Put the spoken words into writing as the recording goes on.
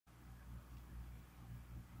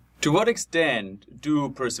To what extent do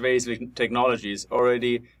persuasive technologies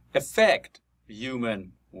already affect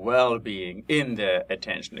human well-being in the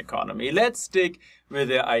attention economy? Let's stick with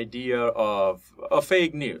the idea of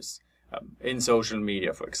fake news in social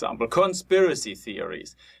media, for example, conspiracy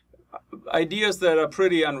theories, ideas that are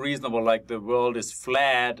pretty unreasonable, like the world is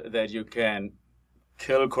flat, that you can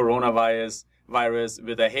kill coronavirus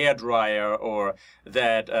with a hairdryer, or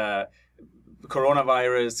that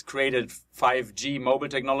coronavirus created 5G mobile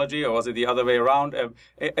technology, or was it the other way around?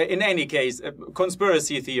 In any case,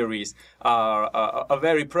 conspiracy theories are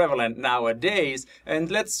very prevalent nowadays.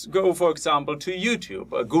 And let's go, for example, to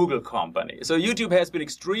YouTube, a Google company. So YouTube has been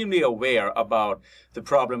extremely aware about the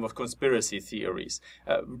problem of conspiracy theories,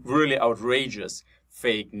 really outrageous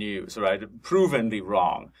fake news, right? Provenly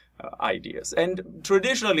wrong ideas. And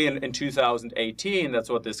traditionally in 2018,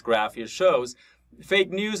 that's what this graph here shows,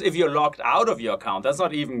 fake news, if you're locked out of your account, that's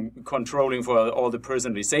not even controlling for all the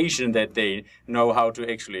personalization that they know how to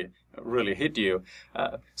actually really hit you.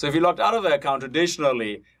 So if you're locked out of the account,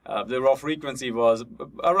 traditionally, the raw frequency was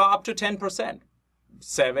around up to 10%.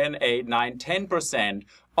 7, 8, 9, 10%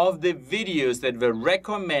 of the videos that were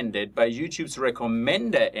recommended by YouTube's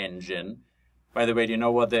recommender engine. By the way, do you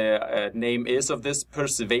know what the name is of this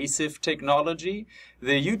persuasive technology?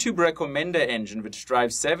 The YouTube recommender engine, which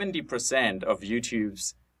drives 70% of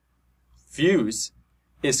YouTube's views,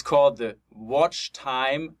 is called the watch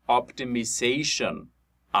time optimization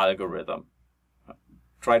algorithm.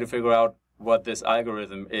 Try to figure out what this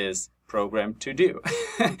algorithm is programmed to do.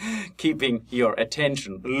 Keeping your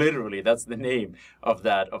attention, literally, that's the name of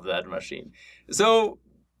that machine. So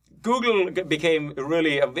Google became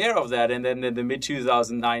really aware of that, and then in the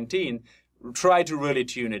mid-2019 tried to really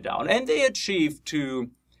tune it down. And they achieved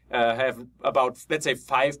to have about, let's say,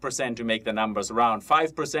 5%, to make the numbers round,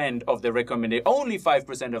 5% of the only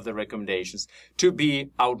 5% of the recommendations to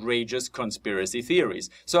be outrageous conspiracy theories.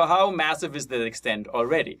 So how massive is that extent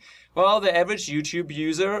already? Well, the average YouTube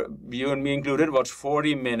user, you and me included, watch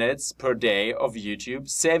 40 minutes per day of YouTube.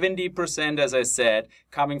 70%, as I said,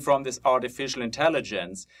 coming from this artificial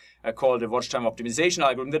intelligence called the watch time optimization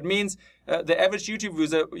algorithm. That means the average YouTube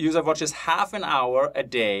user watches half an hour a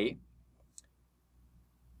day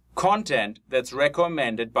content that's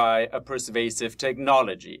recommended by a persuasive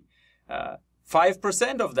technology.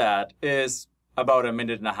 5% of that is about a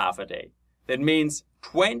minute and a half a day. That means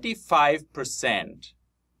 25%,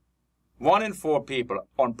 1 in 4 people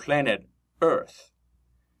on planet Earth,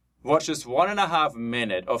 watches 1.5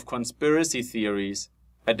 minutes of conspiracy theories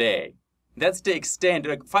a day. That's the extent.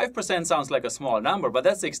 5% sounds like a small number, but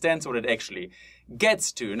that's the extent what it actually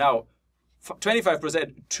gets to. Now,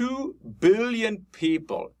 25%, 2 billion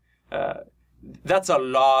people. That's a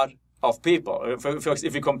lot of people.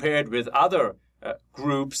 If you compare it with other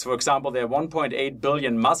groups, for example, there are 1.8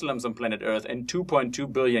 billion Muslims on planet Earth and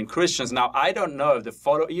 2.2 billion Christians. Now, I don't know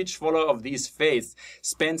if each follower of these faiths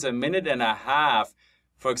spends a minute and a half,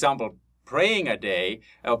 for example, praying a day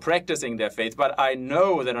or practicing their faith, but I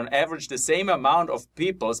know that on average the same amount of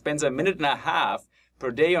people spends a minute and a half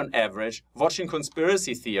per day on average watching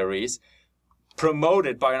conspiracy theories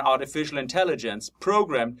promoted by an artificial intelligence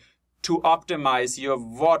programmed to optimize your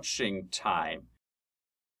watching time.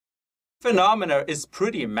 Phenomena is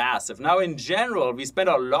pretty massive. Now, in general, we spend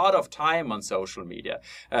a lot of time on social media.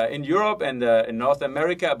 In Europe and in North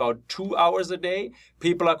America, about 2 hours a day,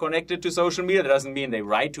 people are connected to social media. That doesn't mean they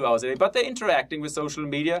write 2 hours a day, but they're interacting with social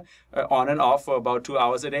media on and off for about 2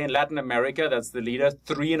 hours a day. In Latin America, that's the leader,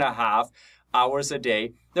 3.5 hours a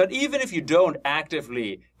day. That even if you don't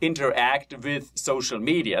actively interact with social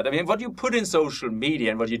media, I mean, what you put in social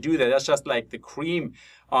media and what you do there, that's just like the cream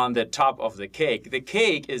on the top of the cake. The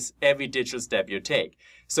cake is every digital step you take.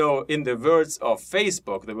 So in the words of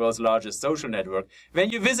Facebook, the world's largest social network,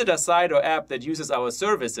 when you visit a site or app that uses our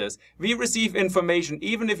services, we receive information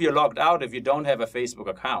even if you're logged out, if you don't have a Facebook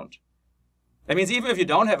account. That means even if you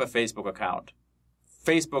don't have a Facebook account,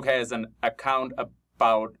 Facebook has an account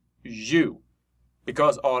about you,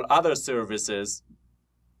 because all other services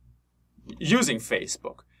using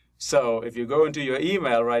Facebook. So if you go into your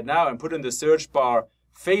email right now and put in the search bar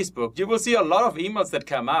Facebook, you will see a lot of emails that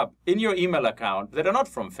come up in your email account that are not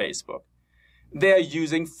from Facebook. They are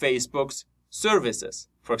using Facebook's services.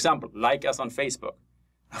 For example, like us on Facebook.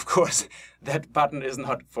 Of course, that button is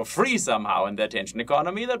not for free somehow in the attention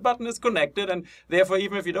economy. That button is connected, and therefore,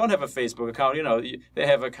 even if you don't have a Facebook account, you know, they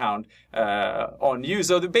have an account on you.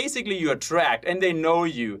 So basically, you are tracked, and they know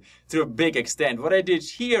you to a big extent. What I did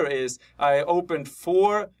here is I opened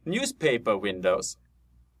 4 newspaper windows.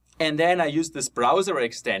 And then I use this browser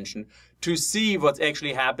extension to see what's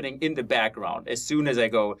actually happening in the background as soon as I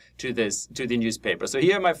go to the newspaper. So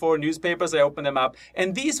here are my 4 newspapers. I open them up.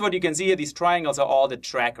 And these, what you can see here, these triangles are all the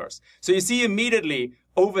trackers. So you see immediately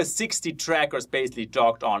over 60 trackers basically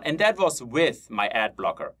docked on. And that was with my ad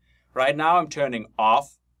blocker. Right now I'm turning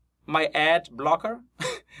off my ad blocker.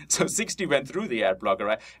 So 60 went through the ad blocker,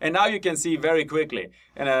 right? And now you can see very quickly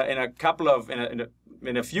in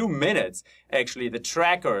a few minutes, actually, the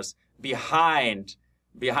trackers behind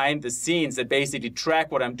the scenes that basically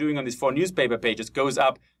track what I'm doing on these 4 newspaper pages goes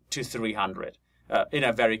up to 300 in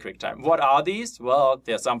a very quick time. What are these? Well,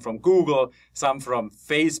 there's some from Google, some from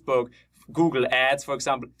Facebook, Google Ads, for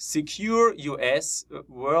example, Secure US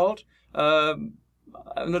World.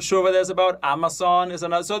 I'm not sure what that's about. Amazon is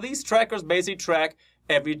another. So these trackers basically track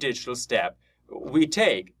every digital step we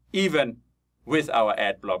take, even with our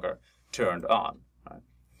ad blocker turned on. Right?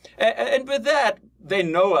 And with that, they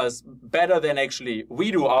know us better than actually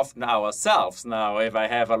we do often ourselves. Now, if I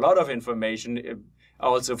have a lot of information,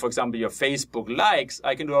 also, for example, your Facebook likes,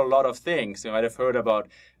 I can do a lot of things. You might have heard about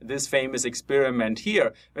this famous experiment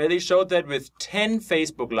here, where they showed that with 10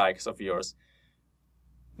 Facebook likes of yours,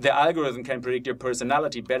 the algorithm can predict your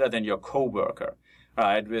personality better than your coworker,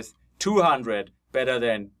 right? With 200, better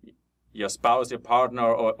than your spouse, your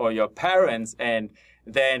partner, or your parents, and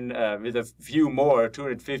then with a few more,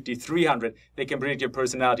 250, 300, they can predict your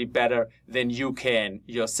personality better than you can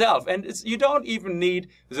yourself. And you don't even need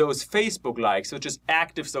those Facebook likes, which is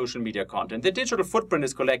active social media content. The digital footprint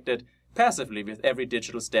is collected passively with every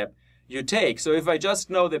digital step you take. So if I just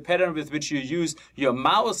know the pattern with which you use your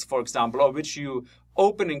mouse, for example, or which you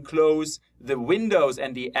open and close the windows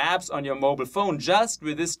and the apps on your mobile phone, just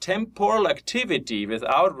with this temporal activity,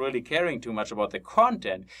 without really caring too much about the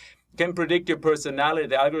content, can predict your personality.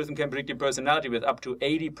 The algorithm can predict your personality with up to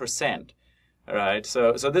 80%. Right?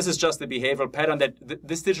 So this is just the behavioral pattern that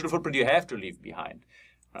this digital footprint you have to leave behind.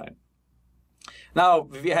 Right? Now,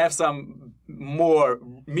 if you have some more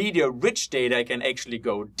media-rich data, I can actually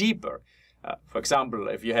go deeper. For example,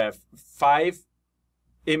 if you have 5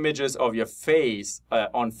 images of your face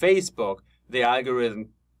on Facebook, the algorithm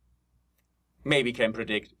maybe can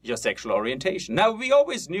predict your sexual orientation. Now, we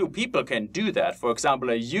always knew people can do that. For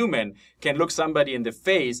example, a human can look somebody in the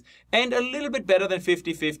face and a little bit better than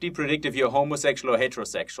 50-50 predict if you're homosexual or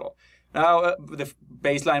heterosexual. Now, the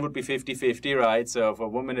baseline would be 50-50, right? So for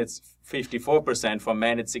women, it's 54%. For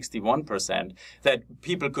men, it's 61%. That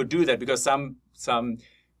people could do that because some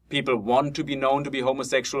people want to be known to be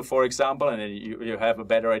homosexual, for example, and then you have a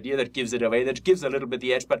better idea that gives it away, that gives a little bit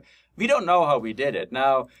the edge. But we don't know how we did it.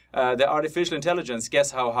 Now, the artificial intelligence,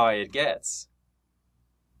 guess how high it gets?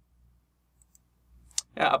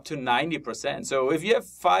 Yeah, up to 90%. So if you have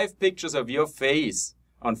 5 pictures of your face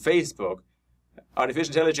on Facebook,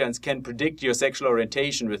 artificial intelligence can predict your sexual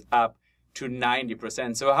orientation with up to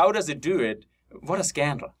 90%. So how does it do it? What a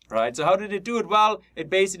scandal, right? So how did it do it? Well, it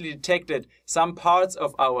basically detected some parts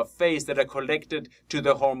of our face that are connected to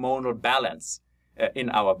the hormonal balance in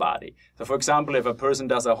our body. So for example, if a person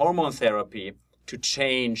does a hormone therapy to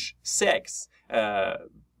change sex,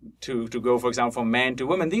 to go, for example, from man to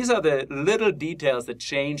woman, these are the little details that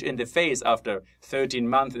change in the face after 13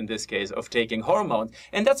 months, in this case, of taking hormones.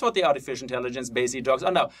 And that's what the artificial intelligence basically does.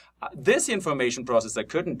 Now, this information processor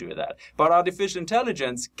couldn't do that. But artificial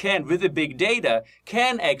intelligence can, with the big data,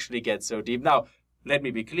 can actually get so deep. Now, let me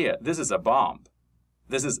be clear. This is a bomb.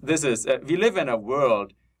 We live in a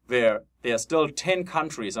world where there are still 10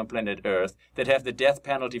 countries on planet Earth that have the death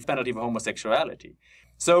penalty for homosexuality.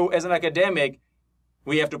 So as an academic,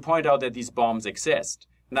 we have to point out that these bombs exist.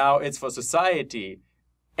 Now it's for society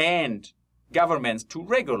and governments to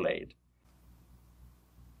regulate.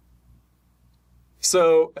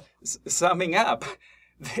 So, summing up,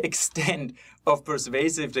 the extent of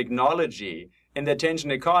persuasive technology in the attention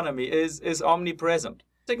economy is omnipresent.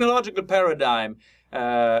 Technological paradigm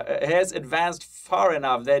has advanced far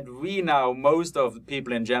enough that we now, most of the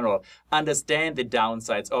people in general, understand the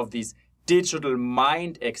downsides of these digital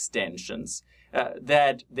mind extensions.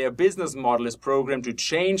 That their business model is programmed to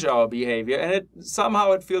change our behavior, and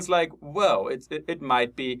somehow it feels like, whoa, it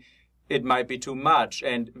might be too much,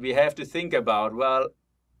 and we have to think about, well,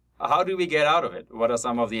 how do we get out of it? What are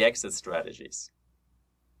some of the exit strategies?